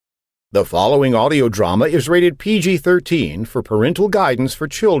The following audio drama is rated PG-13 for parental guidance for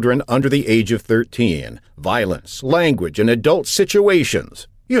children under the age of 13. Violence, language, and adult situations.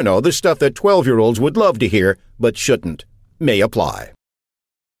 You know, the stuff that 12-year-olds would love to hear, but shouldn't. May apply.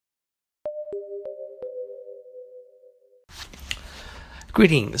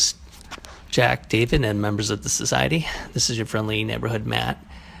 Greetings, Jack, David, and members of the Society. This is your friendly neighborhood Matt.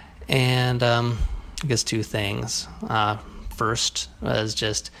 And I guess two things. First was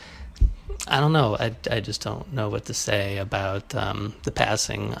just, I don't know. I just don't know what to say about the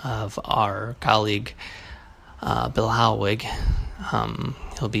passing of our colleague, Bill Howig.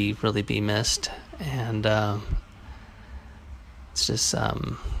 He'll really be missed, and it's just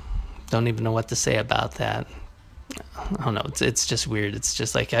don't even know what to say about that. I don't know. It's just weird. It's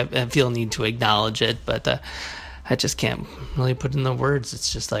just like I feel a need to acknowledge it, but I just can't really put in the words.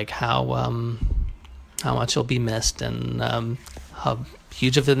 It's just like how much he'll be missed, and how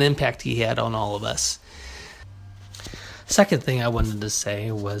huge of an impact he had on all of us. Second thing I wanted to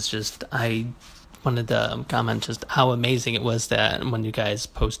say was just I wanted to comment just how amazing it was that when you guys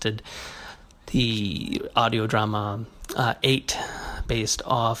posted the audio drama 8 based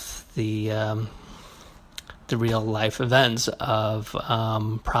off the real life events of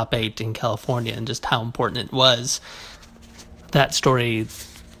Prop 8 in California, and just how important it was that story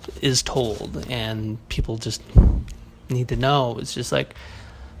is told, and people just need to know. It's just like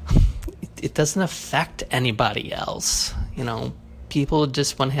it doesn't affect anybody else. You know, people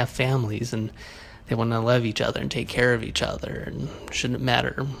just want to have families, and they want to love each other and take care of each other, and it shouldn't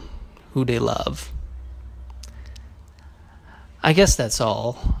matter who they love. I guess that's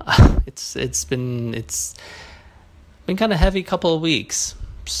all. It's been kind of heavy couple of weeks,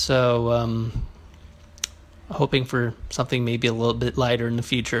 so hoping for something maybe a little bit lighter in the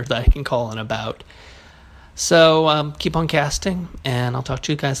future that I can call in about. So keep on casting, and I'll talk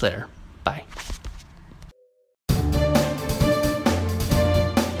to you guys later. Bye.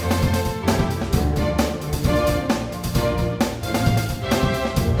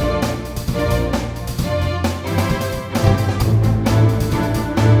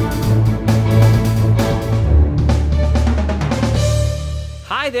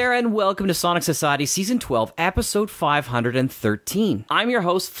 Hi there, and welcome to Sonic Society Season 12, Episode 513. I'm your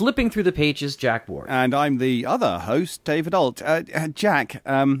host, flipping through the pages, Jack Ward. And I'm the other host, David Alt. Jack,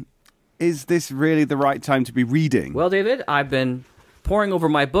 is this really the right time to be reading? Well, David, I've been poring over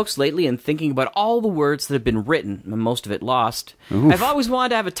my books lately and thinking about all the words that have been written, and most of it lost. Oof. I've always wanted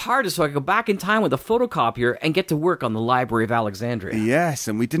to have a TARDIS so I could go back in time with a photocopier and get to work on the Library of Alexandria. Yes,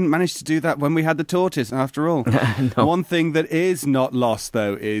 and we didn't manage to do that when we had the tortoise, after all. No. One thing that is not lost,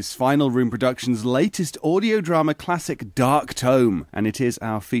 though, is Final Room Productions' latest audio drama classic, Dark Tome, and it is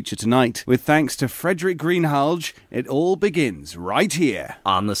our feature tonight. With thanks to Frederick Greenhalgh, it all begins right here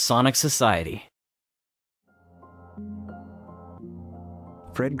on the Sonic Society.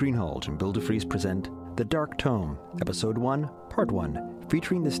 Fred Greenhalgh and Bill DeFries present The Dark Tome, Episode 1, Part 1,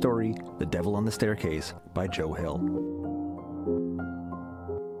 featuring the story The Devil on the Staircase by Joe Hill.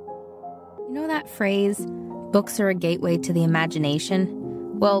 You know that phrase, books are a gateway to the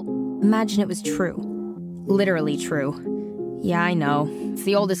imagination? Well, imagine it was true. Literally true. Yeah, I know. It's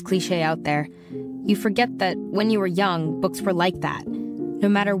the oldest cliche out there. You forget that when you were young, books were like that. No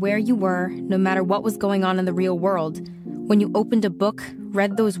matter where you were, no matter what was going on in the real world, when you opened a book,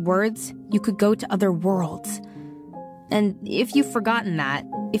 read those words, you could go to other worlds. And if you've forgotten that,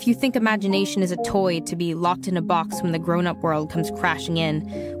 if you think imagination is a toy to be locked in a box when the grown-up world comes crashing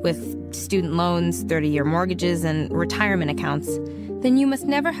in with student loans, 30-year mortgages, and retirement accounts, then you must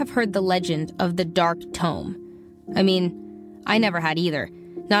never have heard the legend of the Dark Tome. I mean, I never had either.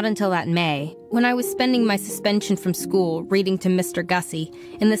 Not until that May, when I was spending my suspension from school reading to Mr. Gussie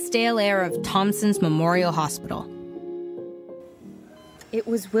in the stale air of Thompson's Memorial Hospital. It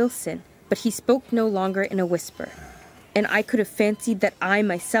was Wilson, but he spoke no longer in a whisper. And I could have fancied that I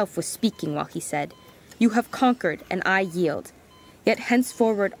myself was speaking while he said, "You have conquered, and I yield. Yet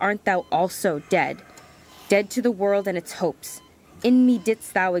henceforward aren't thou also dead? Dead to the world and its hopes. In me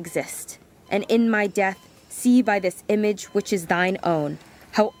didst thou exist, and in my death see by this image which is thine own,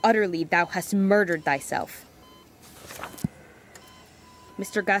 how utterly thou hast murdered thyself."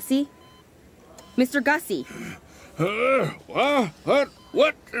 Mr. Gussie? Mr. Gussie!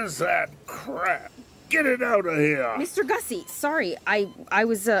 What is that crap? Get it out of here! Mr. Gussie, sorry, I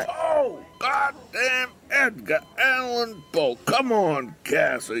was, Oh, goddamn Edgar Allan Poe. Come on,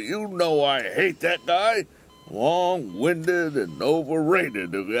 Kasey, you know I hate that guy. Long-winded and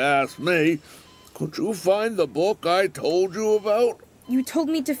overrated, if you ask me. Could you find the book I told you about? You told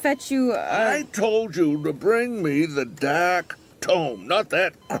me to fetch you, I told you to bring me the Dark tome, not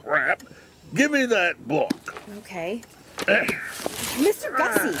that crap. Give me that book. Okay. Mr.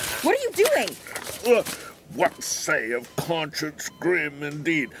 Gussie, what are you doing? What say of conscience grim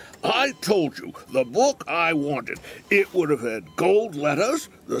indeed? I told you, the book I wanted, it would have had gold letters,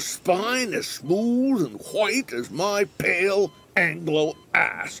 the spine as smooth and white as my pale Anglo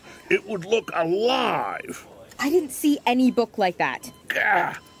ass. It would look alive. I didn't see any book like that.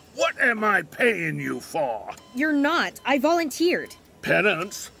 Gah, what am I paying you for? You're not. I volunteered.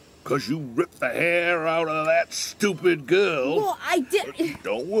 Penance? 'Cause you ripped the hair out of that stupid girl? Well, I did.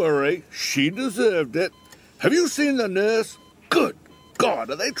 Don't worry, she deserved it. Have you seen the nurse? Good God,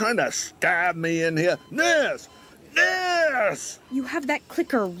 are they trying to stab me in here? Nurse! Nurse! You have that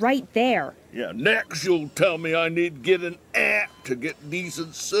clicker right there. Yeah, next you'll tell me I need to get an app to get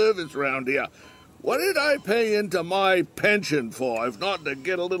decent service round here. What did I pay into my pension for, if not to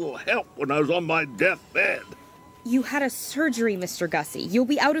get a little help when I was on my deathbed? You had a surgery, Mr. Gussie. You'll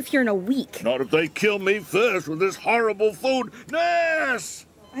be out of here in a week. Not if they kill me first with this horrible food. Nurse!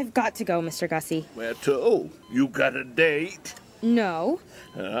 I've got to go, Mr. Gussie. Where to? You got a date? No.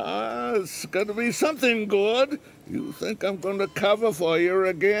 It's gonna be something good. You think I'm gonna cover for you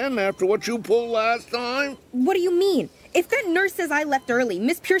again after what you pulled last time? What do you mean? If that nurse says I left early,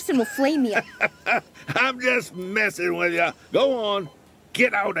 Miss Pearson will flame me. I'm just messing with you. Go on.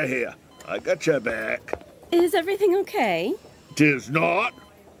 Get out of here. I got your back. Is everything okay? 'Tis not.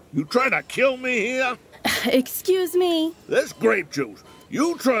 You trying to kill me here? Excuse me. This grape juice.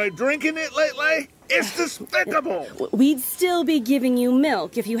 You tried drinking it lately? It's despicable. We'd still be giving you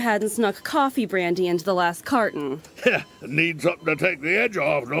milk if you hadn't snuck coffee brandy into the last carton. Need something to take the edge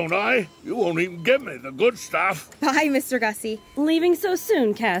off, don't I? You won't even give me the good stuff. Bye, Mr. Gussie. Leaving so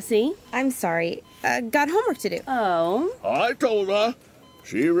soon, Kasey? I'm sorry. Got homework to do. Oh? I told her.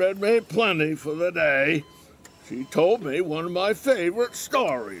 She read me plenty for the day. She told me one of my favorite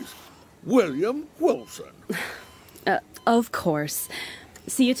stories. William Wilson. Of course.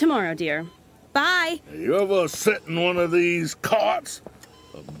 See you tomorrow, dear. Bye. You ever sit in one of these cots?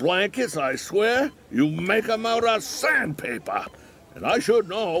 The blankets, I swear, you make 'em out of sandpaper. And I should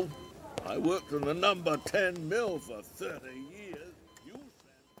know. I worked in the number 10 mill for 30 years.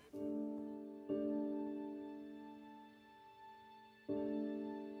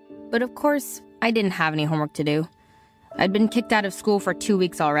 But of course, I didn't have any homework to do. I'd been kicked out of school for 2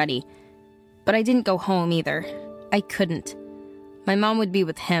 weeks already. But I didn't go home either. I couldn't. My mom would be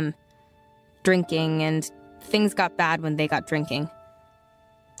with him, drinking, and things got bad when they got drinking.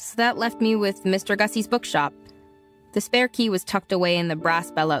 So that left me with Mr. Gussie's bookshop. The spare key was tucked away in the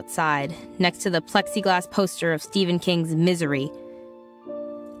brass bell outside, next to the plexiglass poster of Stephen King's Misery.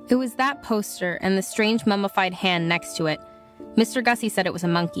 It was that poster and the strange mummified hand next to it, Mr. Gussie said it was a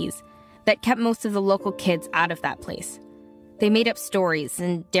monkey's, that kept most of the local kids out of that place. They made up stories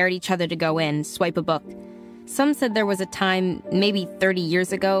and dared each other to go in, swipe a book. Some said there was a time, maybe 30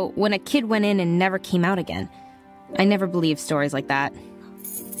 years ago, when a kid went in and never came out again. I never believed stories like that.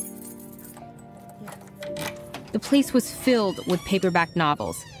 The place was filled with paperback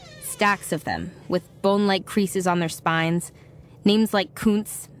novels, stacks of them, with bone-like creases on their spines. Names like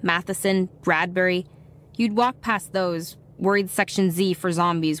Kuntz, Matheson, Bradbury. You'd walk past those, worried Section Z for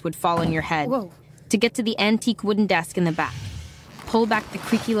zombies would fall on your head. Whoa. To get to the antique wooden desk in the back. Pull back the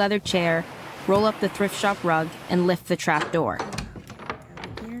creaky leather chair, roll up the thrift shop rug, and lift the trap door.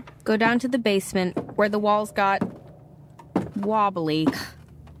 Go down to the basement, where the walls got wobbly.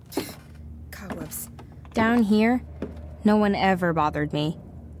 Cobwebs. Down here, no one ever bothered me.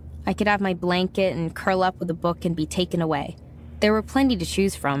 I could have my blanket and curl up with a book and be taken away. There were plenty to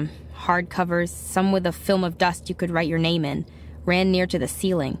choose from. Hardcovers, some with a film of dust you could write your name in, ran near to the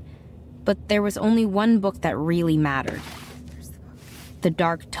ceiling. But there was only one book that really mattered. The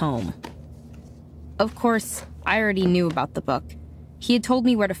Dark Tome. Of course, I already knew about the book. He had told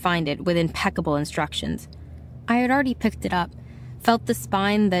me where to find it with impeccable instructions. I had already picked it up, felt the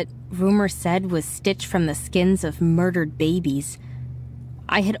spine that rumor said was stitched from the skins of murdered babies.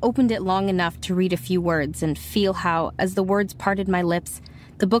 I had opened it long enough to read a few words and feel how, as the words parted my lips,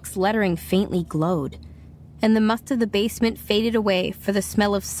 the book's lettering faintly glowed, and the must of the basement faded away for the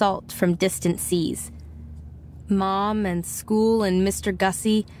smell of salt from distant seas. Mom and school and Mr.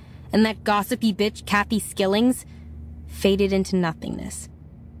 Gussie and that gossipy bitch Kathy Skillings faded into nothingness.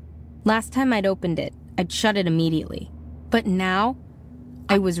 Last time I'd opened it, I'd shut it immediately. But now,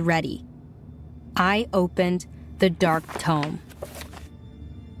 I was ready. I opened The Dark Tome.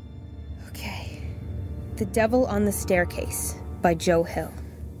 Okay. The Devil on the Staircase by Joe Hill.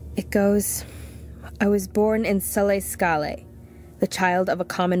 It goes, I was born in Sulle Scale, the child of a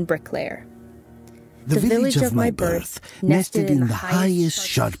common bricklayer. The village of my birth nested in the highest,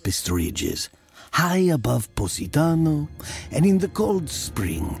 sharpest ridges, high above Positano, and in the cold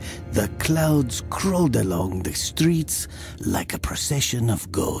spring, the clouds crawled along the streets like a procession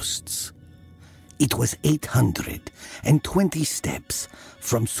of ghosts. It was 820 steps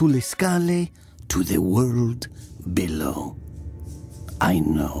from sulle scale to the world below. I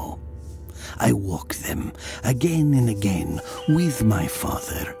know. I walked them again and again with my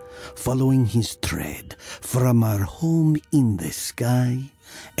father, following his tread from our home in the sky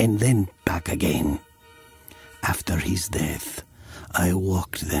and then back again. After his death, I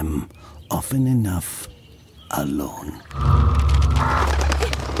walked them often enough alone.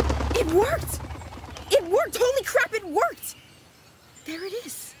 It worked! It worked! Holy crap, it worked! There it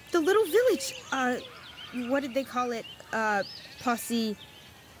is. The little village. What did they call it?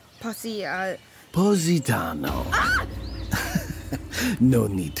 Positano. Ah! No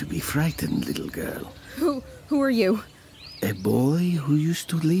need to be frightened, little girl. Who are you? A boy who used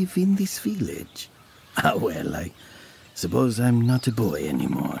to live in this village. Ah, well, I suppose I'm not a boy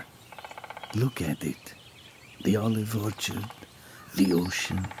anymore. Look at it. The olive orchard, the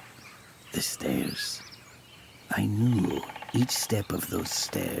ocean, the stairs. I knew each step of those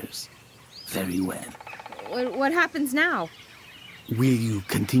stairs very well. What happens now? Will you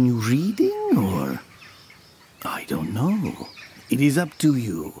continue reading, or... I don't know. It is up to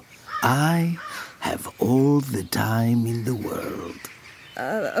you. I have all the time in the world.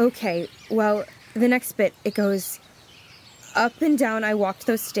 Okay. Well, the next bit, it goes... Up and down I walked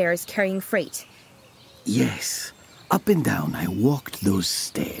those stairs carrying freight. Yes. Up and down I walked those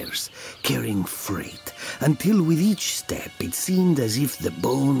stairs, carrying freight, until with each step it seemed as if the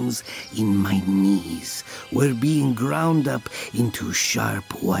bones in my knees were being ground up into sharp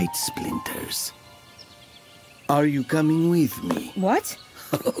white splinters. Are you coming with me? What?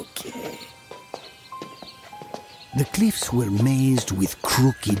 Okay. The cliffs were mazed with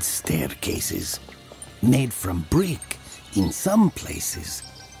crooked staircases, made from brick in some places,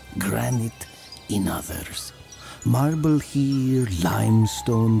 granite in others. Marble here,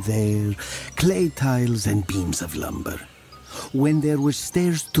 limestone there, clay tiles and beams of lumber. When there were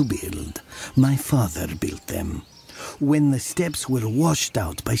stairs to build, my father built them. When the steps were washed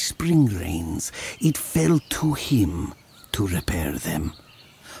out by spring rains, it fell to him to repair them.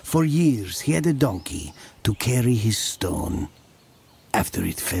 For years he had a donkey to carry his stone. After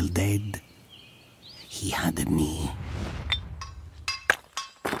it fell dead, he had me.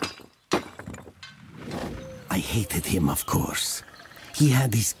 I hated him, of course. He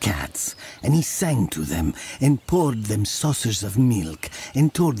had his cats, and he sang to them, and poured them saucers of milk,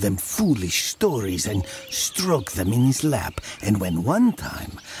 and told them foolish stories, and stroked them in his lap. And when one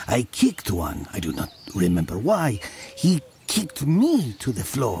time I kicked one, I do not remember why, he kicked me to the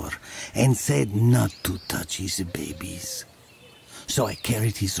floor, and said not to touch his babies. So I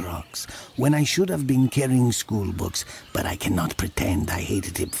carried his rocks, when I should have been carrying school books, but I cannot pretend I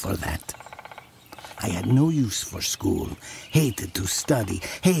hated him for that. I had no use for school, hated to study,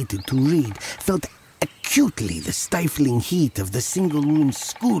 hated to read, felt acutely the stifling heat of the single-room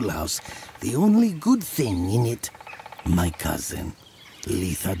schoolhouse, the only good thing in it, my cousin,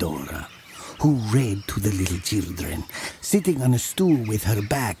 Lithadora, who read to the little children, sitting on a stool with her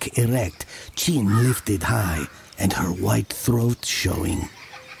back erect, chin lifted high, and her white throat showing.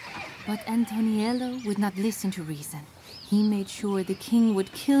 But Antoniello would not listen to reason. He made sure the king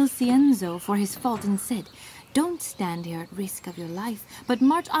would kill Cienzo for his fault and said, "Don't stand here at risk of your life, but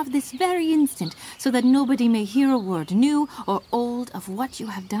march off this very instant, so that nobody may hear a word, new or old, of what you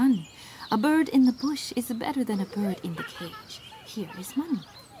have done. A bird in the bush is better than a bird in the cage. Here is money."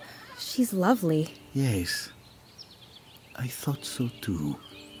 She's lovely. Yes, I thought so too.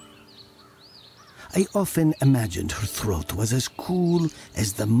 I often imagined her throat was as cool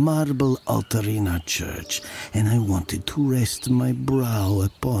as the marble altar in our church, and I wanted to rest my brow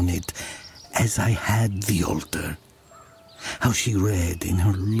upon it as I had the altar. How she read in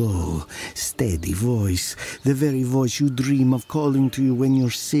her low, steady voice, the very voice you dream of calling to you when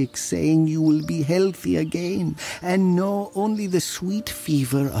you're sick, saying you will be healthy again, and know only the sweet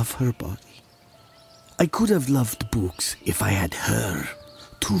fever of her body. I could have loved books if I had her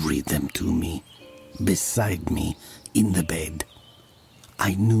to read them to me. Beside me in the bed.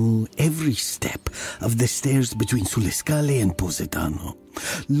 I knew every step of the stairs between sulle scale and Positano.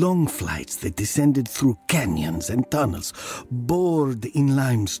 Long flights that descended through canyons and tunnels, bored in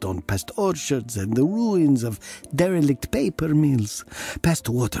limestone, past orchards and the ruins of derelict paper mills, past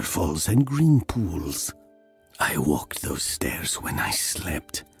waterfalls and green pools. I walked those stairs when I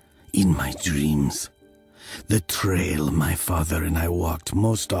slept, in my dreams. The trail my father and I walked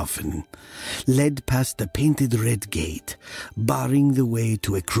most often led past the painted red gate, barring the way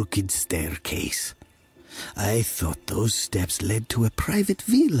to a crooked staircase. I thought those steps led to a private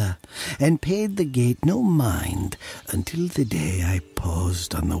villa and paid the gate no mind until the day I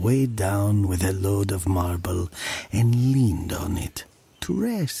paused on the way down with a load of marble and leaned on it to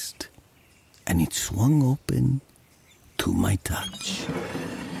rest. And it swung open to my touch.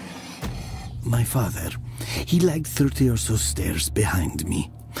 My father, he lagged 30 or so stairs behind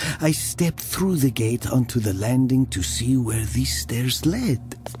me. I stepped through the gate onto the landing to see where these stairs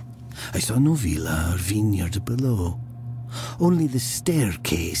led. I saw no villa or vineyard below, only the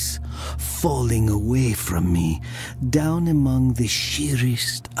staircase falling away from me down among the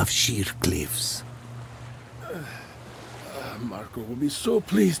sheerest of sheer cliffs. Marco will be so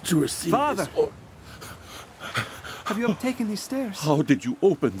pleased to receive Father! this. Oh. Have you taken these stairs? How did you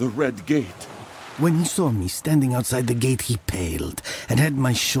open the red gate? When he saw me standing outside the gate, he paled and had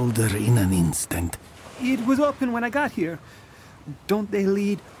my shoulder in an instant. It was open when I got here. Don't they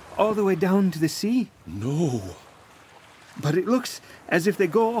lead all the way down to the sea? No. But it looks as if they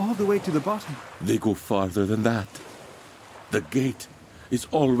go all the way to the bottom. They go farther than that. The gate is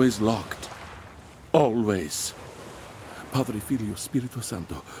always locked. Always. Padre, Filio, Spirito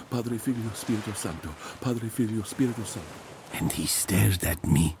Santo. Padre, Filio, Spirito Santo. Padre, Filio, Spirito Santo. And he stared at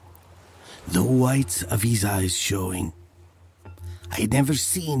me, the whites of his eyes showing. I had never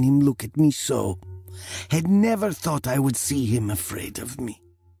seen him look at me so. Had never thought I would see him afraid of me.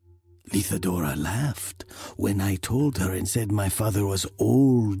 Lithadora laughed when I told her and said my father was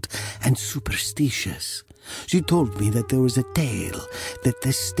old and superstitious. She told me that there was a tale that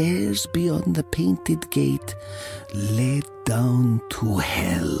the stairs beyond the painted gate led down to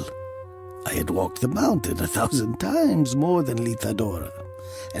hell. I had walked the mountain 1,000 times more than Lithadora,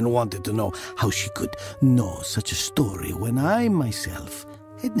 and wanted to know how she could know such a story when I myself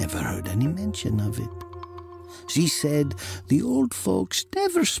had never heard any mention of it. She said the old folks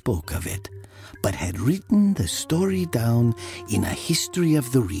never spoke of it, but had written the story down in a history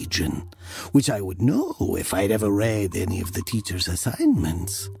of the region, which I would know if I'd ever read any of the teacher's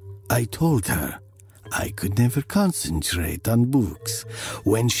assignments. I told her I could never concentrate on books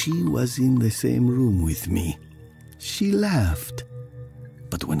when she was in the same room with me. She laughed,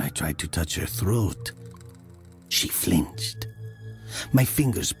 but when I tried to touch her throat, she flinched. My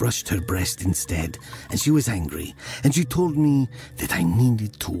fingers brushed her breast instead, and she was angry, and she told me that I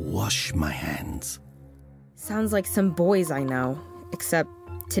needed to wash my hands. Sounds like some boys I know, except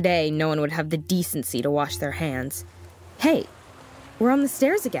today no one would have the decency to wash their hands. Hey, we're on the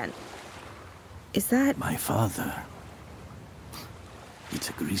stairs again. Is that... My father. It's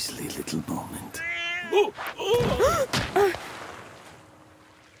a grisly little moment.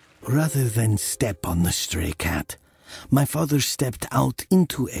 Rather than step on the stray cat, my father stepped out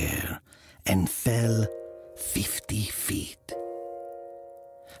into air and fell 50 feet.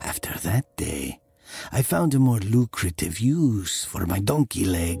 After that day, I found a more lucrative use for my donkey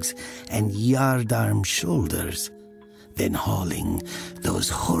legs and yard-arm shoulders than hauling those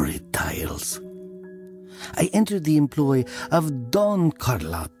horrid tiles. I entered the employ of Don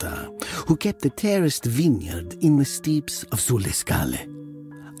Carlotta, who kept the terraced vineyard in the steeps of Sulle Scale.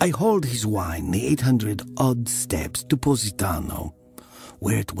 I hauled his wine the 800-odd steps to Positano,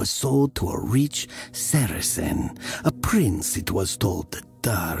 where it was sold to a rich Saracen, a prince, it was told,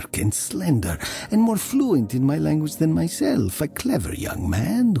 dark and slender, and more fluent in my language than myself, a clever young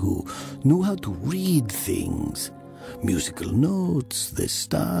man who knew how to read things. Musical notes, the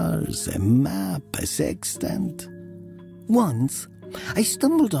stars, a map, a sextant. Once, I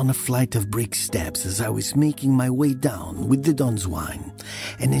stumbled on a flight of brick steps as I was making my way down with the Don's wine,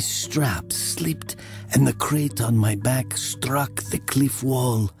 and a strap slipped and the crate on my back struck the cliff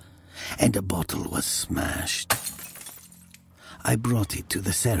wall, and a bottle was smashed. I brought it to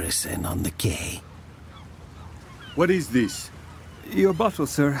the Saracen on the quay. What is this? Your bottle,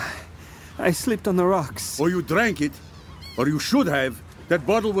 sir. I slipped on the rocks. Or you drank it, or you should have. That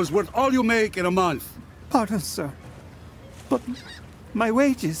bottle was worth all you make in a month. Pardon, sir. But my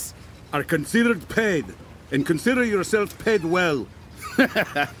wages are considered paid, and consider yourself paid well.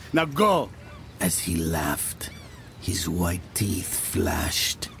 Now go. As he laughed, his white teeth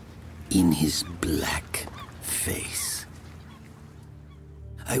flashed in his black face.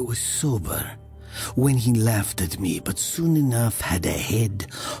 I was sober when he laughed at me, but soon enough had a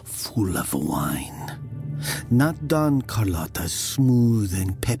head full of wine. Not Don Carlotta's smooth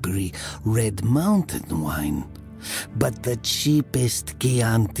and peppery Red Mountain wine, but the cheapest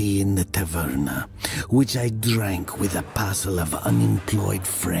Chianti in the taverna, which I drank with a parcel of unemployed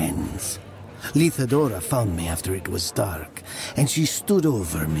friends. Lithadora found me after it was dark, and she stood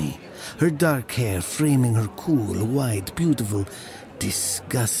over me, her dark hair framing her cool, white, beautiful,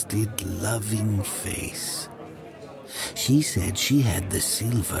 disgusted, loving face. She said she had the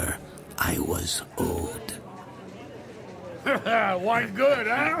silver I was owed. One good,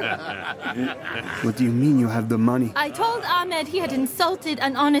 huh? What do you mean you have the money? I told Ahmed he had insulted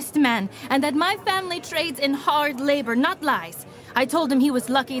an honest man, and that my family trades in hard labor, not lies. I told him he was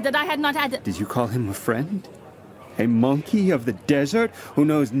lucky that I had not had... Did you call him a friend? A monkey of the desert who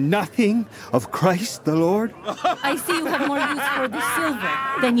knows nothing of Christ the Lord? I see you have more use for the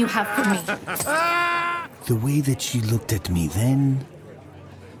silver than you have for me. The way that she looked at me then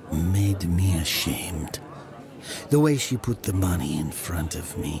made me ashamed. The way she put the money in front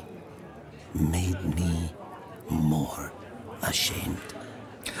of me made me more ashamed.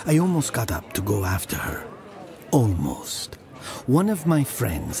 I almost got up to go after her. Almost. One of my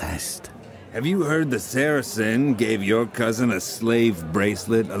friends asked, "Have you heard the Saracen gave your cousin a slave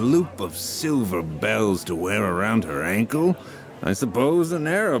bracelet, a loop of silver bells to wear around her ankle? I suppose in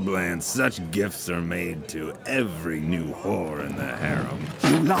Arab land such gifts are made to every new whore in the harem."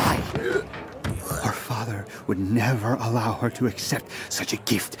 You lie! Our father would never allow her to accept such a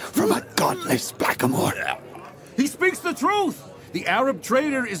gift from a godless blackamoor. He speaks the truth! The Arab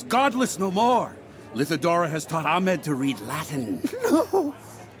trader is godless no more. Lithadora has taught Ahmed to read Latin. No!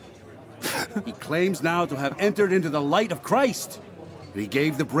 He claims now to have entered into the light of Christ. He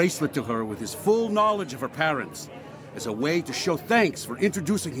gave the bracelet to her with his full knowledge of her parents, as a way to show thanks for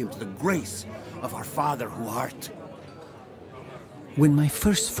introducing him to the grace of our Father who art. When my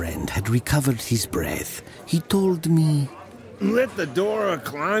first friend had recovered his breath, he told me, Lithadora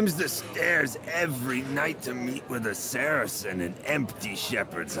climbs the stairs every night to meet with a Saracen in empty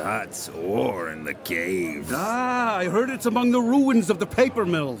shepherd's huts or in the caves. Ah, I heard it's among the ruins of the paper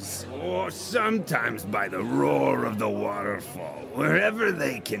mills. Or sometimes by the roar of the waterfall, wherever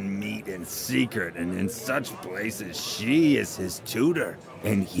they can meet in secret, and in such places she is his tutor,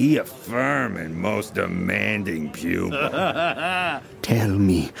 and he a firm and most demanding pupil. Tell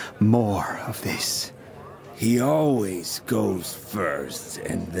me more of this. He always goes first,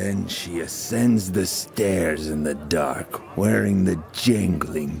 and then she ascends the stairs in the dark, wearing the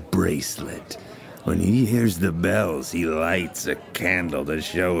jangling bracelet. When he hears the bells, he lights a candle to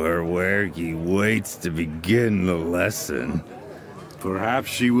show her where he waits to begin the lesson.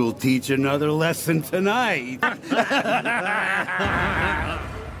 Perhaps she will teach another lesson tonight.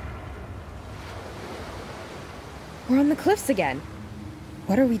 We're on the cliffs again.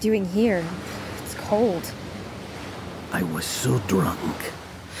 What are we doing here? It's cold. I was so drunk.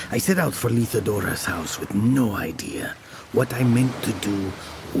 I set out for Lithadora's house with no idea what I meant to do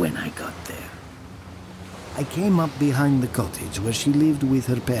when I got there. I came up behind the cottage where she lived with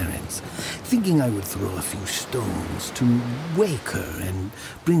her parents, thinking I would throw a few stones to wake her and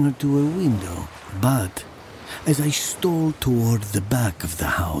bring her to her window. But as I stole toward the back of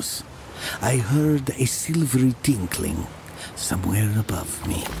the house, I heard a silvery tinkling somewhere above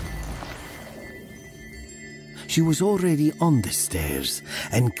me. She was already on the stairs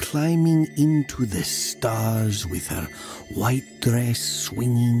and climbing into the stars with her white dress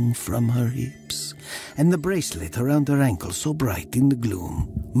swinging from her hips and the bracelet around her ankle so bright in the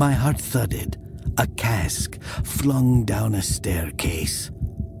gloom. My heart thudded, a cask flung down a staircase.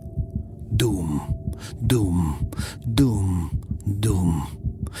 Doom, doom, doom, doom.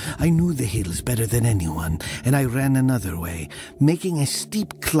 I knew the hills better than anyone, and I ran another way, making a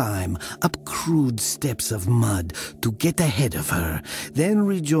steep climb up crude steps of mud to get ahead of her, then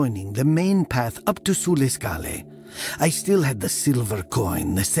rejoining the main path up to Sulescale. I still had the silver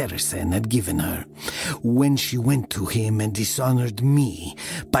coin the Saracen had given her, when she went to him and dishonored me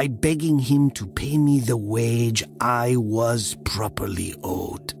by begging him to pay me the wage I was properly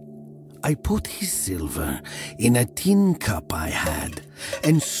owed. I put his silver in a tin cup I had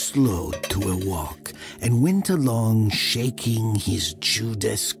and slowed to a walk and went along shaking his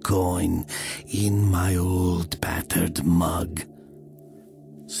Judas coin in my old battered mug.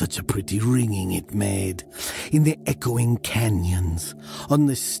 Such a pretty ringing it made, in the echoing canyons, on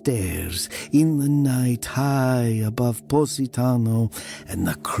the stairs, in the night high above Positano, and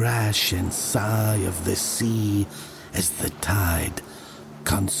the crash and sigh of the sea as the tide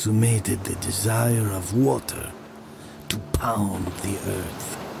consummated the desire of water to pound the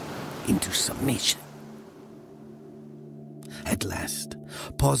earth into submission. At last,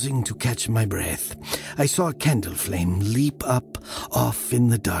 pausing to catch my breath, I saw a candle flame leap up off in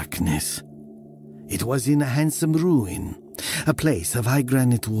the darkness. It was in a handsome ruin, a place of high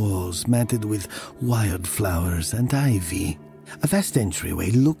granite walls matted with wildflowers and ivy. A vast entryway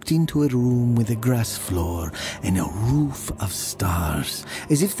looked into a room with a grass floor and a roof of stars,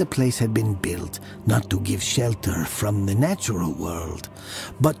 as if the place had been built not to give shelter from the natural world,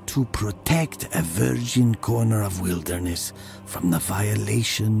 but to protect a virgin corner of wilderness from the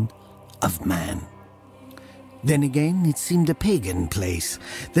violation of man. Then again, it seemed a pagan place,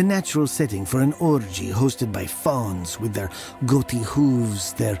 the natural setting for an orgy hosted by fauns with their goatee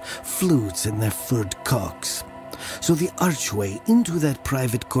hooves, their flutes, and their furred cocks. So the archway into that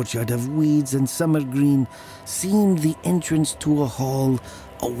private courtyard of weeds and summer green seemed the entrance to a hall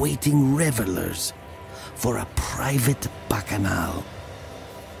awaiting revelers for a private bacchanal.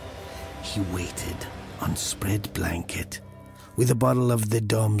 He waited on spread blanket with a bottle of the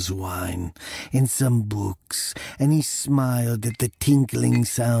Dome's wine and some books, and he smiled at the tinkling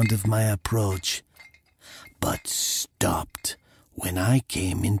sound of my approach, but stopped when I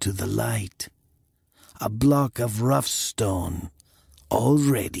came into the light. A block of rough stone,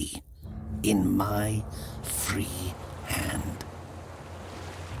 already in my free hand.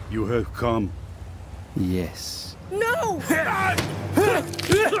 You have come. Yes. No!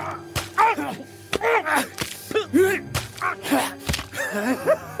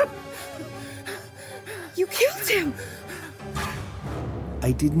 You killed him!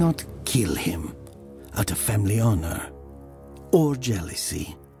 I did not kill him out of family honor or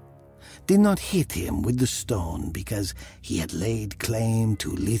jealousy. Did not hit him with the stone because he had laid claim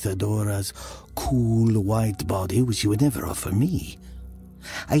to Lithodora's cool white body, which he would never offer me.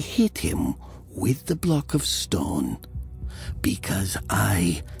 I hit him with the block of stone because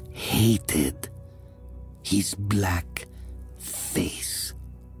I hated his black face.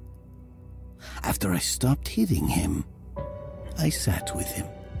 After I stopped hitting him, I sat with him.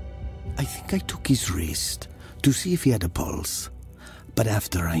 I think I took his wrist to see if he had a pulse. But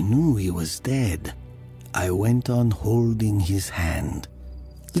after I knew he was dead, I went on holding his hand,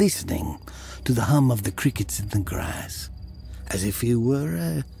 listening to the hum of the crickets in the grass, as if he were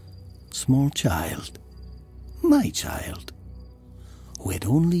a small child, my child, who had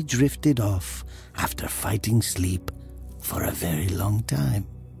only drifted off after fighting sleep for a very long time.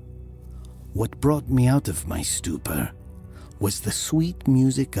 What brought me out of my stupor was the sweet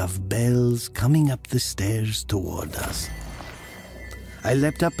music of bells coming up the stairs toward us. I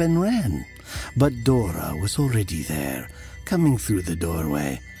leapt up and ran, but Dora was already there, coming through the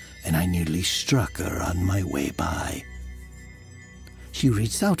doorway, and I nearly struck her on my way by. She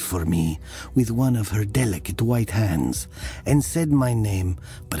reached out for me with one of her delicate white hands and said my name,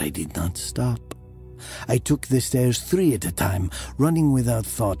 but I did not stop. I took the stairs 3 at a time, running without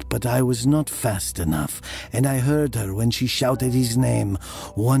thought, but I was not fast enough, and I heard her when she shouted his name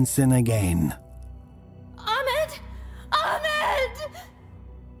once and again. Ahmed! Ahmed!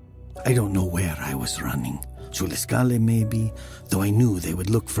 I don't know where I was running. Sullescale, maybe, though I knew they would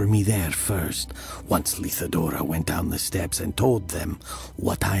look for me there first, once Lithodora went down the steps and told them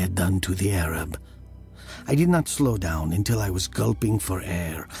what I had done to the Arab. I did not slow down until I was gulping for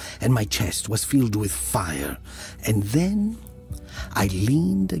air, and my chest was filled with fire, and then I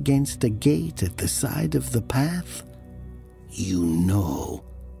leaned against a gate at the side of the path. You know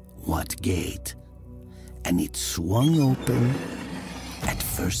what gate, and it swung open at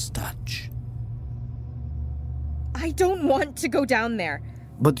first touch. I don't want to go down there.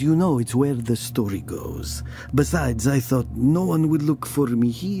 But you know it's where the story goes. Besides, I thought no one would look for me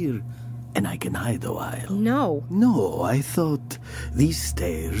here, and I can hide a while. No, I thought these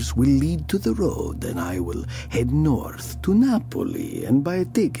stairs will lead to the road, and I will head north to Napoli and buy a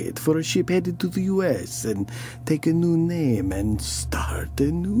ticket for a ship headed to the U.S. and take a new name and start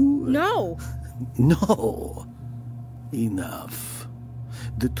a new... No! No. Enough.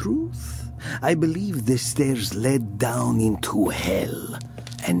 The truth? I believe the stairs led down into hell,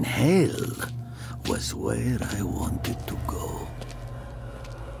 and hell was where I wanted to go.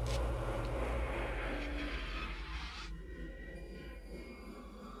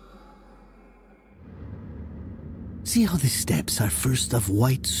 See how the steps are first of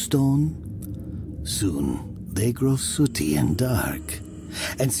white stone? Soon they grow sooty and dark.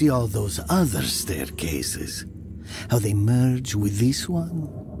 And see all those other staircases? How they merge with this one?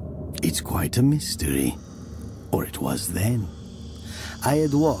 It's quite a mystery. Or it was then. I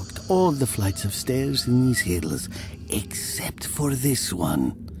had walked all the flights of stairs in these hills, except for this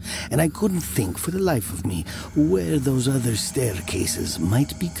one. And I couldn't think for the life of me where those other staircases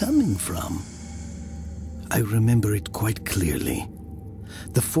might be coming from. I remember it quite clearly.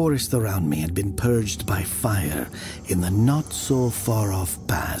 The forest around me had been purged by fire in the not-so-far-off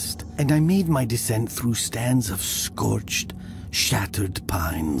past, and I made my descent through stands of scorched, shattered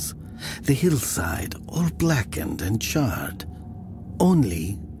pines, the hillside all blackened and charred.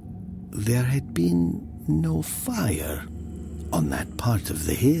 Only there had been no fire on that part of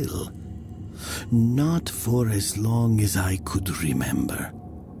the hill. Not for as long as I could remember.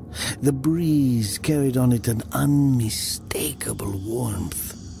 The breeze carried on it an unmistakable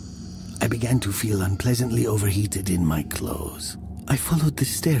warmth. I began to feel unpleasantly overheated in my clothes. I followed the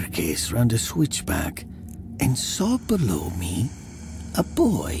staircase round a switchback and saw below me a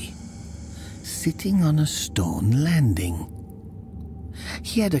boy sitting on a stone landing.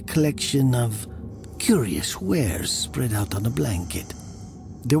 He had a collection of curious wares spread out on a blanket.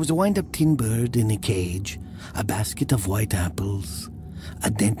 There was a wind-up tin bird in a cage, a basket of white apples, a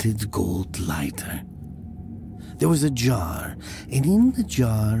dented gold lighter. There was a jar, and in the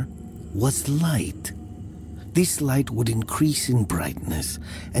jar was light. This light would increase in brightness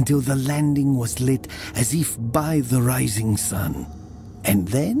until the landing was lit as if by the rising sun. And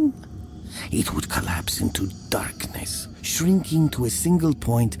then it would collapse into darkness, shrinking to a single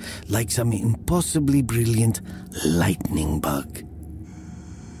point like some impossibly brilliant lightning bug.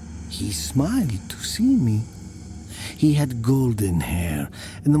 He smiled to see me. He had golden hair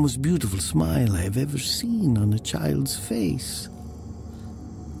and the most beautiful smile I have ever seen on a child's face.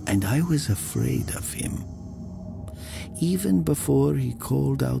 And I was afraid of him, even before he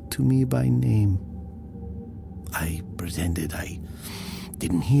called out to me by name. I pretended I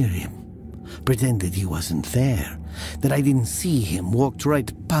didn't hear him, pretended he wasn't there, that I didn't see him, walked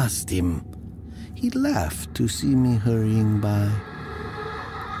right past him. He laughed to see me hurrying by.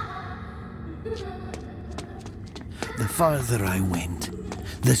 The farther I went,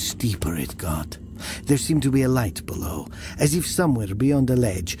 the steeper it got. There seemed to be a light below, as if somewhere beyond a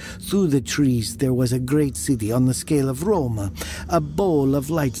ledge, through the trees, there was a great city on the scale of Rome, a bowl of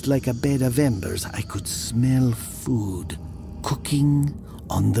lights like a bed of embers. I could smell food cooking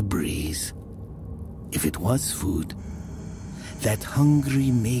on the breeze. If it was food, that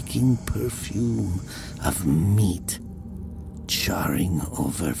hungry-making perfume of meat charring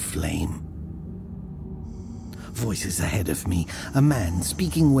over flame. Voices ahead of me, a man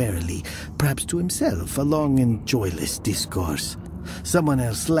speaking warily, perhaps to himself, a long and joyless discourse. Someone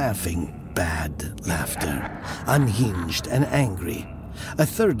else laughing, bad laughter, unhinged and angry. A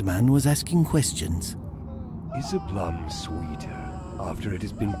third man was asking questions. Is a plum sweeter after it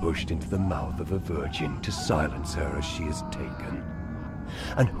has been pushed into the mouth of a virgin to silence her as she is taken?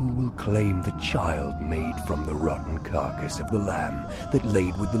 And who will claim the child made from the rotten carcass of the lamb that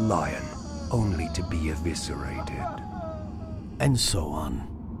laid with the lion, only to be eviscerated? And so on.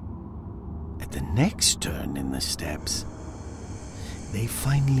 At the next turn in the steps, they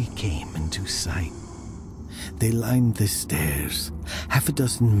finally came into sight. They lined the stairs, half a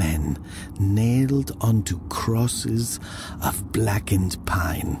dozen men, nailed onto crosses of blackened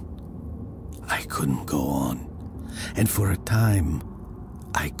pine. I couldn't go on, and for a time,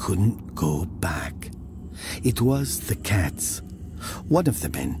 I couldn't go back. It was the cats. One of the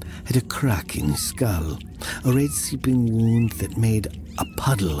men had a crack in his skull, a red seeping wound that made a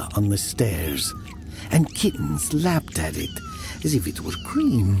puddle on the stairs, and kittens lapped at it as if it were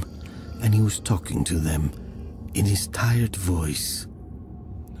cream, and he was talking to them in his tired voice.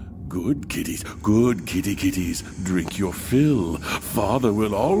 Good kitties, drink your fill. Father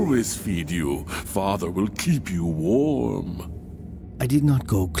will always feed you. Father will keep you warm. I did not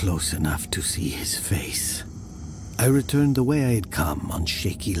go close enough to see his face. I returned the way I had come, on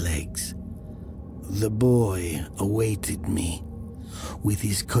shaky legs. The boy awaited me with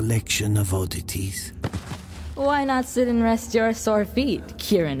his collection of oddities. Why not sit and rest your sore feet,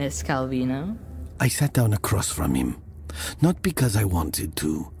 Quirinus Calvino? I sat down across from him, not because I wanted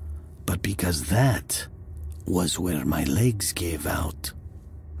to, but because that was where my legs gave out.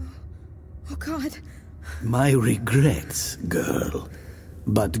 Oh, God. My regrets, girl.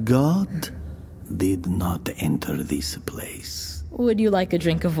 But God did not enter this place. Would you like a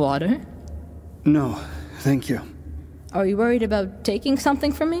drink of water? No, thank you. Are you worried about taking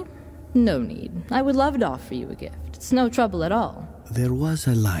something from me? No need. I would love to offer you a gift. It's no trouble at all. There was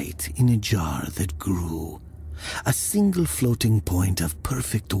a light in a jar that grew, a single floating point of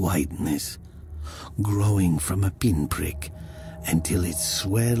perfect whiteness, growing from a pinprick until it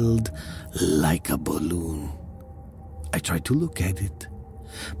swelled like a balloon. I tried to look at it,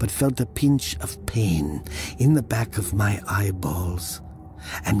 but felt a pinch of pain in the back of my eyeballs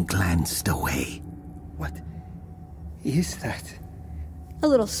and glanced away. What is that? A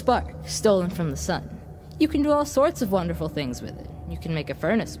little spark stolen from the sun. You can do all sorts of wonderful things with it. You can make a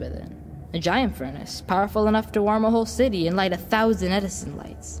furnace with it. A giant furnace, powerful enough to warm a whole city and light 1,000 Edison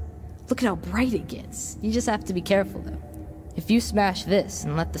lights. Look at how bright it gets. You just have to be careful, though. If you smash this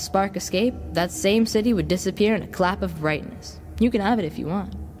and let the spark escape, that same city would disappear in a clap of brightness. You can have it if you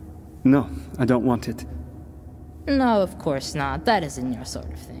want. No, I don't want it. No, of course not. That isn't your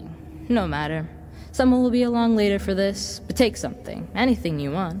sort of thing. No matter. Someone will be along later for this, but take something. Anything you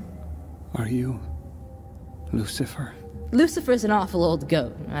want. Are you Lucifer? Lucifer's an awful old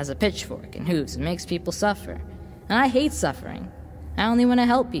goat, has a pitchfork and hooves and makes people suffer. And I hate suffering. I only want to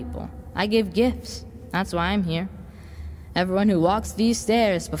help people. I give gifts. That's why I'm here. Everyone who walks these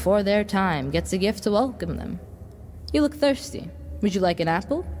stairs before their time gets a gift to welcome them. You look thirsty. Would you like an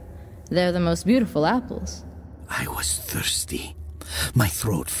apple? They're the most beautiful apples. I was thirsty. My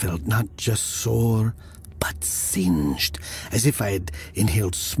throat felt not just sore, but singed, as if I had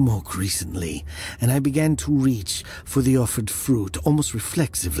inhaled smoke recently, and I began to reach for the offered fruit almost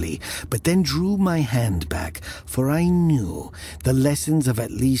reflexively, but then drew my hand back, for I knew the lessons of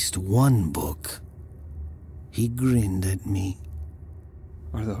at least one book. He grinned at me.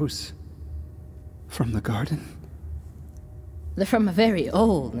 Are those from the garden? They're from a very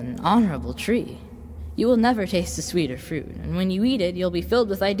old and honorable tree. You will never taste a sweeter fruit, and when you eat it, you'll be filled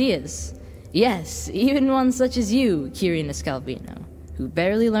with ideas. Yes, even one such as you, Quirinus Calvino, who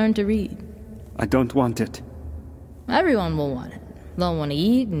barely learned to read. I don't want it. Everyone will want it. They'll want to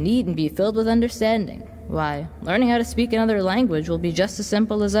eat and be filled with understanding. Why, learning how to speak another language will be just as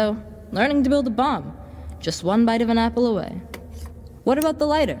simple as, learning to build a bomb. Just one bite of an apple away. What about the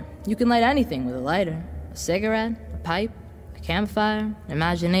lighter? You can light anything with a lighter. A cigarette, a pipe, a campfire,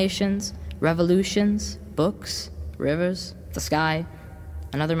 imaginations, revolutions, books, rivers, the sky,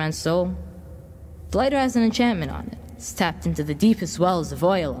 another man's soul. The lighter has an enchantment on it. It's tapped into the deepest wells of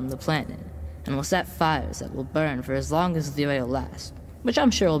oil on the planet, and will set fires that will burn for as long as the oil lasts, which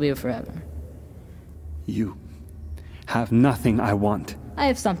I'm sure will be forever. You have nothing I want. I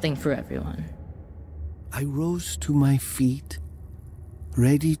have something for everyone. I rose to my feet,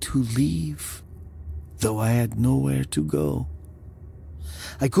 ready to leave, though I had nowhere to go.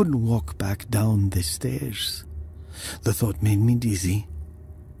 I couldn't walk back down the stairs. The thought made me dizzy.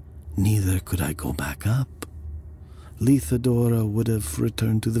 Neither could I go back up. Lithadora would have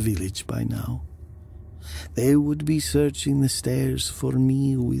returned to the village by now. They would be searching the stairs for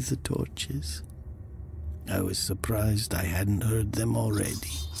me with the torches. I was surprised I hadn't heard them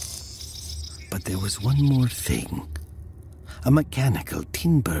already. But there was one more thing. A mechanical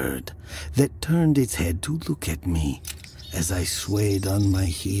tin bird that turned its head to look at me as I swayed on my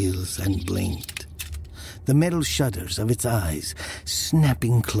heels and blinked. The metal shutters of its eyes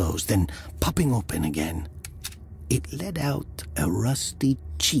snapping closed, then popping open again. It let out a rusty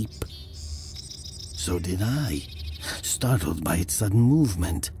cheep. So did I, startled by its sudden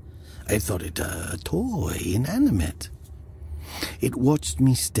movement. I thought it a toy, inanimate. It watched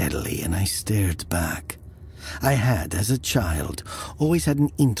me steadily, and I stared back. I had, as a child, always had an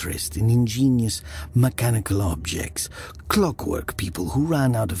interest in ingenious mechanical objects, clockwork people who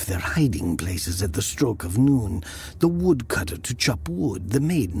ran out of their hiding places at the stroke of noon, the woodcutter to chop wood, the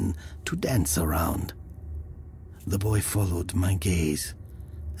maiden to dance around. The boy followed my gaze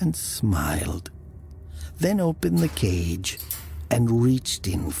and smiled, then opened the cage and reached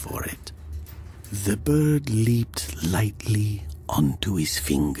in for it. The bird leaped lightly onto his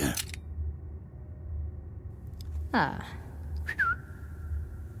finger. Ah.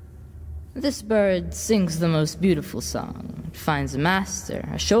 This bird sings the most beautiful song. It finds a master,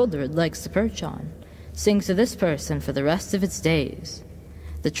 a shoulder it likes to perch on. Sings to this person for the rest of its days.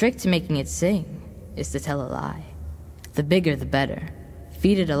 The trick to making it sing is to tell a lie. The bigger the better.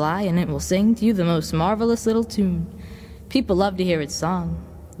 Feed it a lie and it will sing to you the most marvelous little tune. People love to hear its song.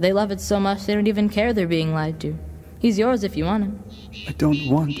 They love it so much they don't even care they're being lied to. He's yours if you want him. I don't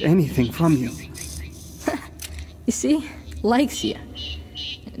want anything from you. You see? Likes you.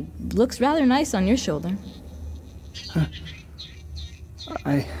 It looks rather nice on your shoulder.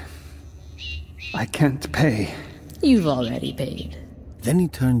 I can't pay. You've already paid. Then he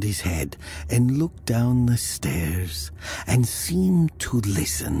turned his head and looked down the stairs and seemed to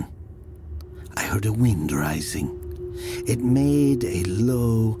listen. I heard a wind rising. It made a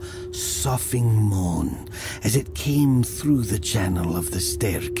low, soughing moan as it came through the channel of the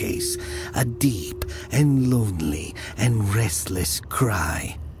staircase, a deep and lonely and restless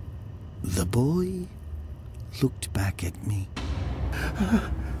cry. The boy looked back at me.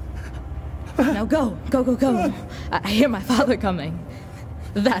 Now go, go, go, go. I hear my father coming.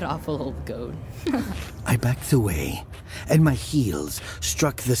 That awful old goat. I backed away, and my heels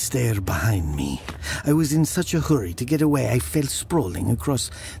struck the stair behind me. I was in such a hurry to get away, I fell sprawling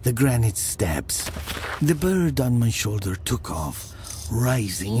across the granite steps. The bird on my shoulder took off,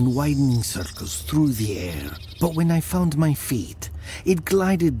 rising in widening circles through the air. But when I found my feet, it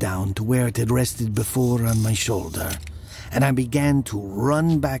glided down to where it had rested before on my shoulder, and I began to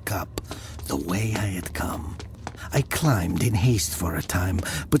run back up the way I had come. I climbed in haste for a time,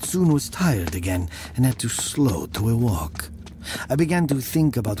 but soon was tired again and had to slow to a walk. I began to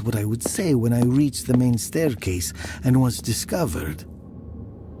think about what I would say when I reached the main staircase and was discovered.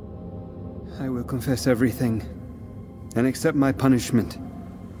 I will confess everything and accept my punishment,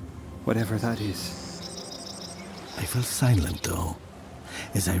 whatever that is. I fell silent, though,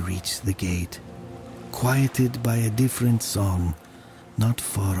 as I reached the gate, quieted by a different song not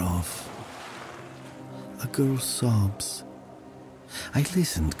far off. A girl sobs. I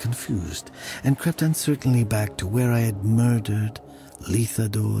listened, confused, and crept uncertainly back to where I had murdered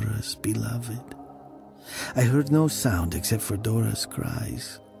Lithadora's beloved. I heard no sound except for Dora's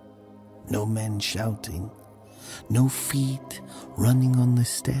cries. No men shouting. No feet running on the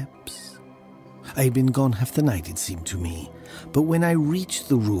steps. I had been gone half the night, it seemed to me, but when I reached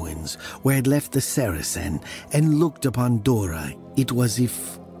the ruins where I had left the Saracen and looked upon Dora, it was as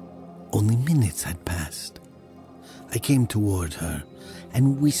if only minutes had passed. I came toward her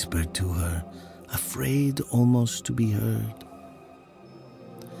and whispered to her, afraid almost to be heard.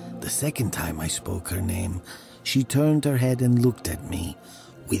 The second time I spoke her name, she turned her head and looked at me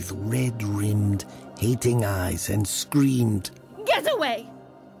with red-rimmed, hating eyes and screamed, "Get away!"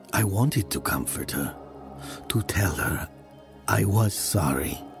 I wanted to comfort her, to tell her I was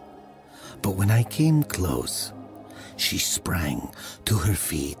sorry. But when I came close, she sprang to her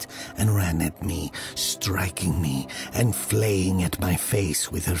feet and ran at me, striking me and flaying at my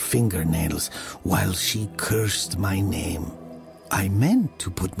face with her fingernails while she cursed my name. I meant to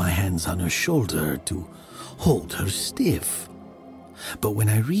put my hands on her shoulder to hold her stiff. But when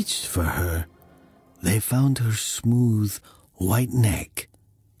I reached for her, they found her smooth, white neck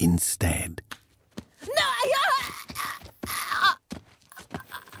instead. No!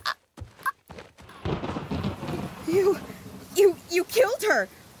 You killed her!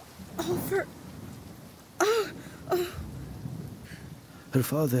 All for... Her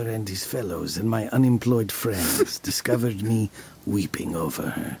father and his fellows and my unemployed friends discovered me weeping over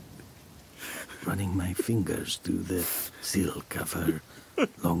her, running my fingers through the silk of her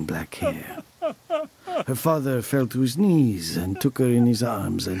long black hair. Her father fell to his knees and took her in his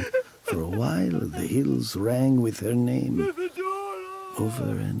arms, and for a while the hills rang with her name over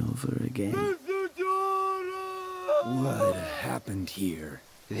and over again. What happened here?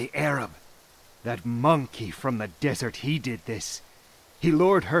 The Arab. That monkey from the desert, he did this. He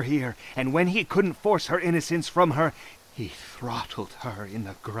lured her here, and when he couldn't force her innocence from her, he throttled her in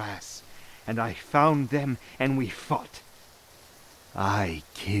the grass. And I found them, and we fought. I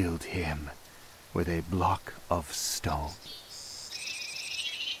killed him with a block of stone.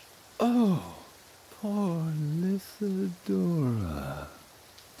 Oh, poor Lithodora.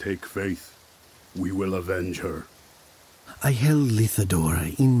 Take faith. We will avenge her. I held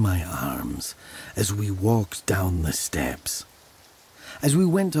Lithodora in my arms as we walked down the steps. As we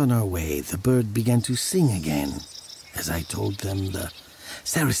went on our way, the bird began to sing again. As I told them, the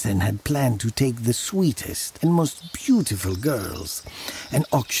Saracen had planned to take the sweetest and most beautiful girls and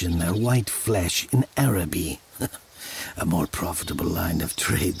auction their white flesh in Araby, a more profitable line of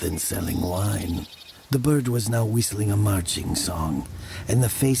trade than selling wine. The bird was now whistling a marching song, and the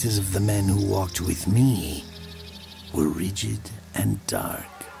faces of the men who walked with me were rigid and dark.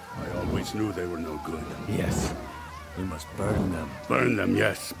 I always knew they were no good. Yes, we must burn them. Burn them,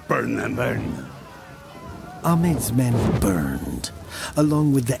 yes, burn them. Burn them. Ahmed's men burned,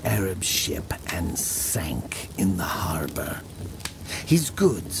 along with the Arab ship, and sank in the harbor. His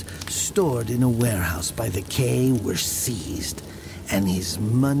goods, stored in a warehouse by the quay, were seized, and his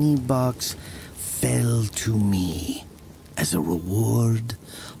money box fell to me as a reward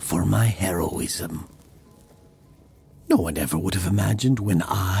for my heroism. No one ever would have imagined when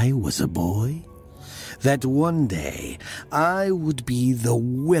I was a boy that one day I would be the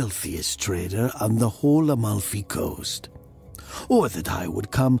wealthiest trader on the whole Amalfi coast, or that I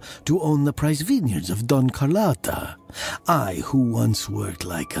would come to own the prize vineyards of Don Carlotta, I who once worked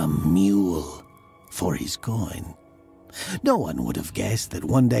like a mule for his coin. No one would have guessed that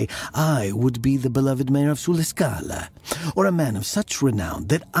one day I would be the beloved mayor of Sullescala, or a man of such renown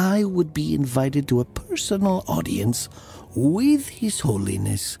that I would be invited to a personal audience with His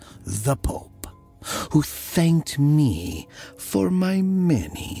Holiness the Pope, who thanked me for my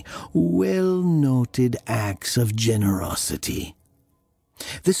many well-noted acts of generosity.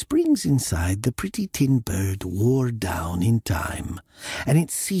 The springs inside the pretty tin bird wore down in time, and it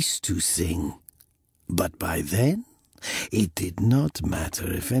ceased to sing. But by then, it did not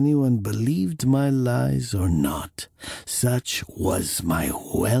matter if anyone believed my lies or not. Such was my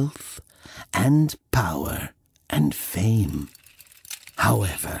wealth and power and fame.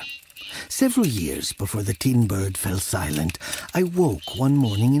 However, several years before the tin bird fell silent, I woke one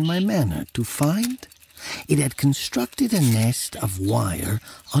morning in my manor to find it had constructed a nest of wire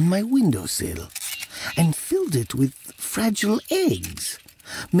on my windowsill and filled it with fragile eggs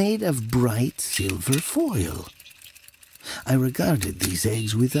made of bright silver foil. I regarded these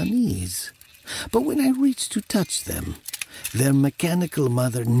eggs with unease, but when I reached to touch them, their mechanical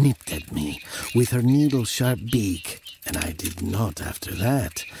mother nipped at me with her needle-sharp beak, and I did not, after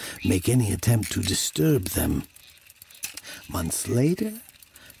that, make any attempt to disturb them. Months later,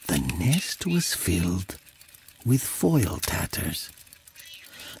 the nest was filled with foil tatters.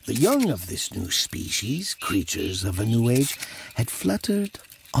 The young of this new species, creatures of a new age, had fluttered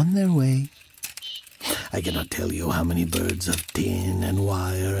on their way. I cannot tell you how many birds of tin and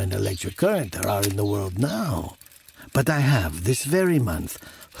wire and electric current there are in the world now, but I have this very month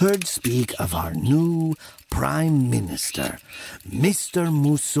heard speak of our new Prime Minister, Mr.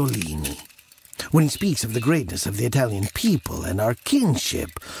 Mussolini, when he speaks of the greatness of the Italian people and our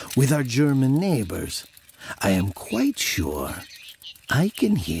kinship with our German neighbors. I am quite sure I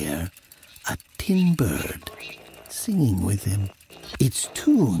can hear a tin bird singing with him. Its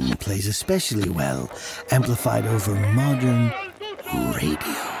tune plays especially well, amplified over modern radio.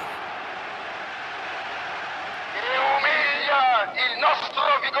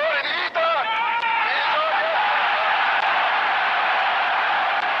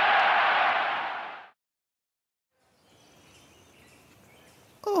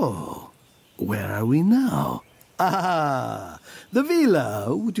 Oh, where are we now? Ah, the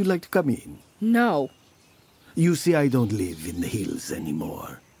villa. Would you like to come in? No. You see, I don't live in the hills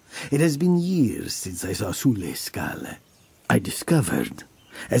anymore. It has been years since I saw sulle scale. I discovered,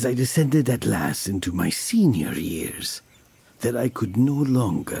 as I descended at last into my senior years, that I could no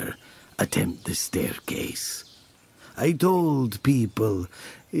longer attempt the staircase. I told people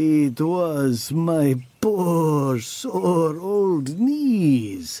it was my poor, sore old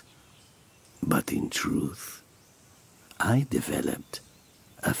knees. But in truth, I developed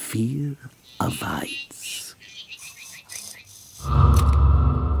a fear of heights.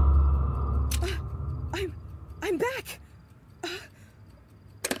 I'm back.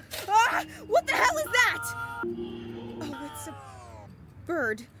 What the hell is that? Oh, it's a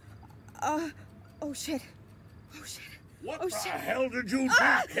bird. Oh shit. Oh shit. What oh, the shit. hell did you do,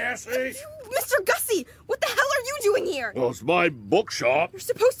 Kasey? Mr. Gussie, what the hell are you doing here? Well, it's my bookshop. You're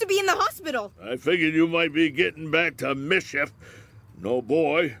supposed to be in the hospital. I figured you might be getting back to mischief. No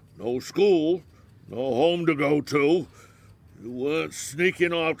boy, no school, no home to go to. You weren't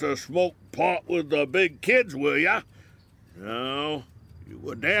sneaking off to smoke pot with the big kids, were ya? No, you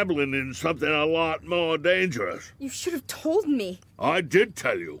were dabbling in something a lot more dangerous. You should have told me. I did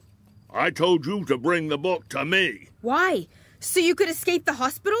tell you. I told you to bring the book to me. Why? So you could escape the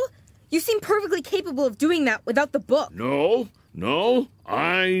hospital? You seem perfectly capable of doing that without the book. No.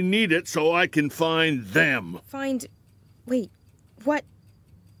 I need it so I can find them. Wait, what?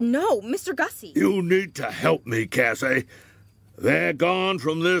 No, Mr. Gussie. You need to help me, Kasey. They're gone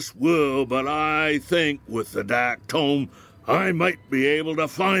from this world, but I think with the Dark Tome, I might be able to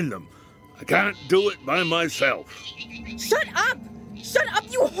find them. I can't do it by myself. Shut up! Shut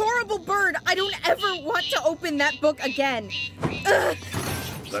up, you horrible bird! I don't ever want to open that book again. Ugh.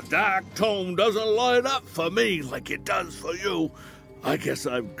 The Dark Tome doesn't light up for me like it does for you. I guess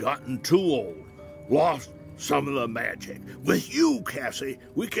I've gotten too old, lost some of the magic. With you, Kasey,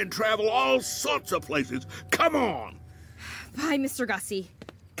 we can travel all sorts of places. Come on! Bye, Mr. Gussie.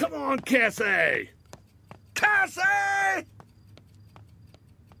 Come on, Kasey! Kasey!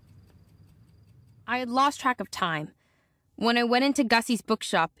 I had lost track of time. When I went into Gussie's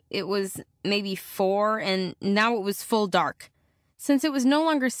bookshop, it was maybe 4, and now it was full dark. Since it was no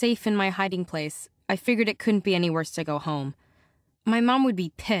longer safe in my hiding place, I figured it couldn't be any worse to go home. My mom would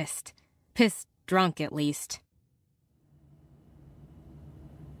be pissed. Pissed drunk, at least.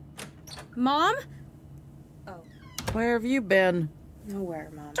 Mom? Where have you been? Nowhere,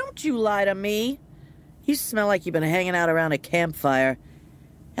 Mom. Don't you lie to me. You smell like you've been hanging out around a campfire.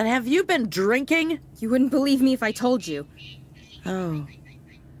 And have you been drinking? You wouldn't believe me if I told you. Oh.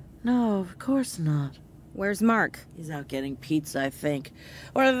 No, of course not. Where's Mark? He's out getting pizza, I think.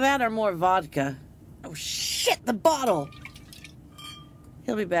 Or that or more vodka. Oh, shit, the bottle!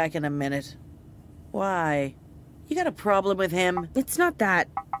 He'll be back in a minute. Why? You got a problem with him? It's not that.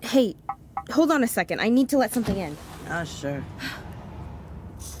 Hey, hold on a second. I need to let something in. Ah, sure.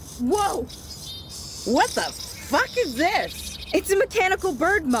 Whoa! What the fuck is this? It's a mechanical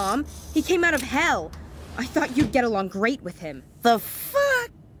bird, Mom. He came out of hell. I thought you'd get along great with him. The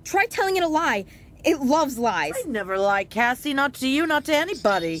fuck? Try telling it a lie. It loves lies. I never lie, Kasey. Not to you, not to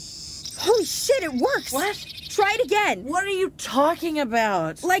anybody. Holy shit, it works. What? Try it again. What are you talking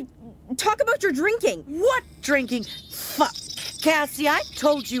about? Like, talk about your drinking. What drinking? Fuck. Kasey, I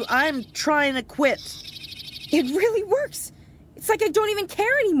told you I'm trying to quit. It really works. It's like I don't even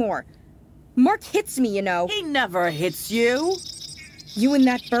care anymore. Mark hits me, you know. He never hits you. You and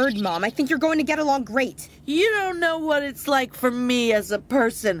that bird, Mom. I think you're going to get along great. You don't know what it's like for me as a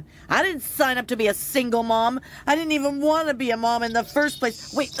person. I didn't sign up to be a single mom. I didn't even want to be a mom in the first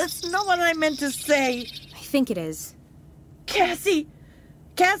place. Wait, that's not what I meant to say. I think it is. Kasey!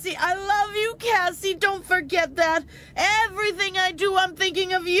 Kasey, I love you, Kasey. Don't forget that. Everything I do, I'm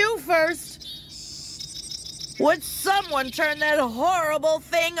thinking of you first. Would someone turn that horrible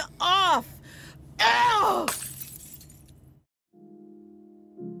thing off? Ow!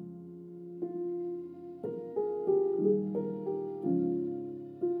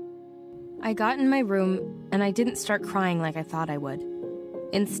 I got in my room, and I didn't start crying like I thought I would.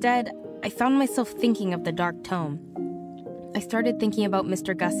 Instead, I found myself thinking of the Dark Tome. I started thinking about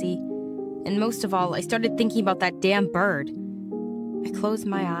Mr. Gussie, and most of all, I started thinking about that damn bird. I closed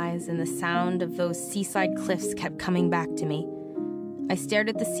my eyes, and the sound of those seaside cliffs kept coming back to me. I stared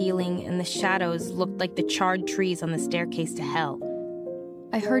at the ceiling, and the shadows looked like the charred trees on the staircase to hell.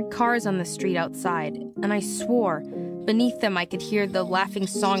 I heard cars on the street outside, and I swore beneath them I could hear the laughing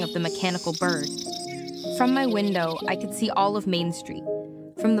song of the mechanical bird. From my window, I could see all of Main Street,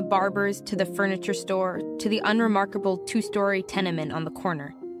 from the barber's to the furniture store to the unremarkable 2-story tenement on the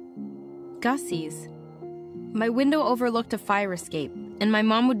corner. Gussie's. My window overlooked a fire escape, and my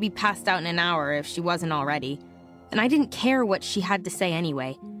mom would be passed out in an hour if she wasn't already, and I didn't care what she had to say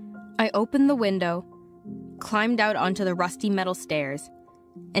anyway. I opened the window, climbed out onto the rusty metal stairs,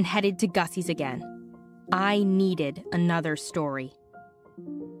 and headed to Gussie's again. I needed another story.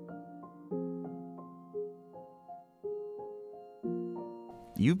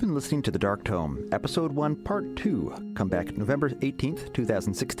 You've been listening to The Dark Tome, Episode 1, Part 2. Come back November 18th,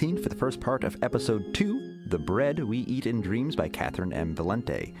 2016 for the first part of Episode 2, The Bread We Eat in Dreams by Catherine M.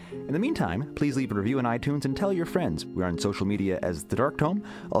 Valente. In the meantime, please leave a review on iTunes and tell your friends. We're on social media as The Dark Tome,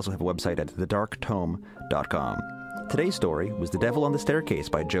 also have a website at thedarktome.com. Today's story was The Devil on the Staircase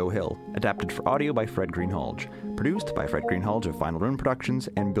by Joe Hill, adapted for audio by Fred Greenhalgh, produced by Fred Greenhalgh of Final Rune Productions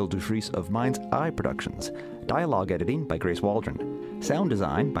and Bill Dufries of Mind's Eye Productions, dialogue editing by Grace Waldron, sound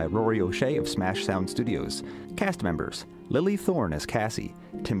design by Rory O'Shea of Smash Sound Studios, cast members, Lily Thorne as Kasey,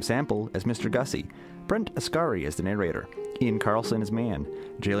 Tim Sample as Mr. Gussie, Brent Ascari as the narrator, Ian Carlson as Man,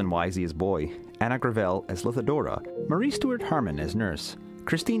 Jalen Wisey as Boy, Anna Gravel as Lithadora, Marie Stewart Harmon as Nurse,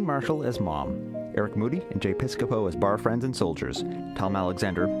 Christine Marshall as Mom, Eric Moody and Jay Piscopo as Bar Friends and Soldiers, Tom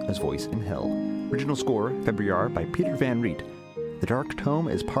Alexander as Voice in Hell. Original score, February by Peter Van Riet. The Dark Tome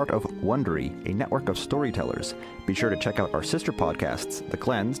is part of Wondery, a network of storytellers. Be sure to check out our sister podcasts, The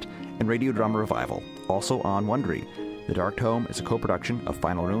Cleansed and Radiodrama Revival, also on Wondery. The Dark Tome is a co-production of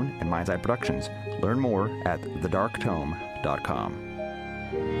Final Rune and Mind's Eye Productions. Learn more at thedarktome.com.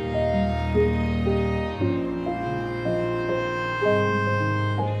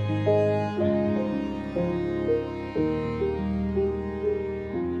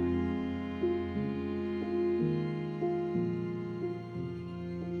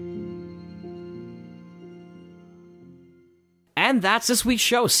 And that's this week's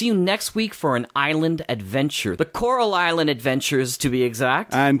show. See you next week for an island adventure. The Coral Island Adventures, to be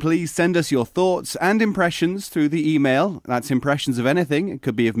exact. And please send us your thoughts and impressions through the email. That's impressions of anything. It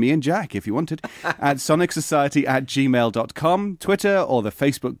could be of me and Jack, if you wanted. At sonicsociety@gmail.com, Twitter, or the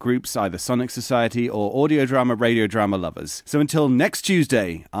Facebook groups, either Sonic Society or Audiodrama, Radiodrama Lovers. So until next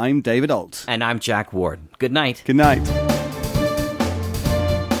Tuesday, I'm David Alt. And I'm Jack Ward. Good night. Good night.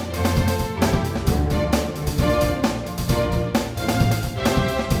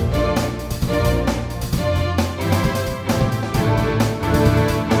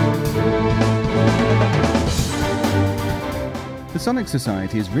 The Sonic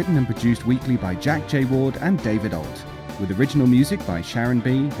Society is written and produced weekly by Jack J. Ward and David Alt, with original music by Sharon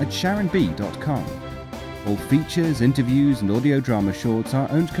B. at sharonb.com. All features, interviews, and audio drama shorts are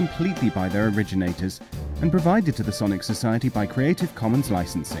owned completely by their originators and provided to the Sonic Society by Creative Commons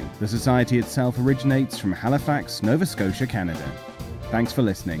licensing. The Society itself originates from Halifax, Nova Scotia, Canada. Thanks for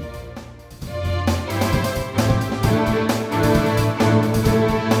listening.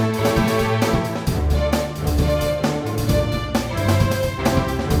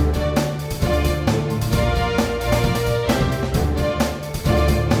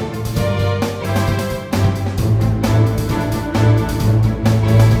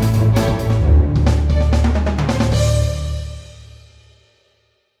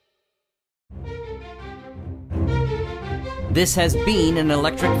 This has been an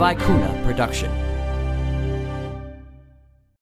Electric Vicuna production.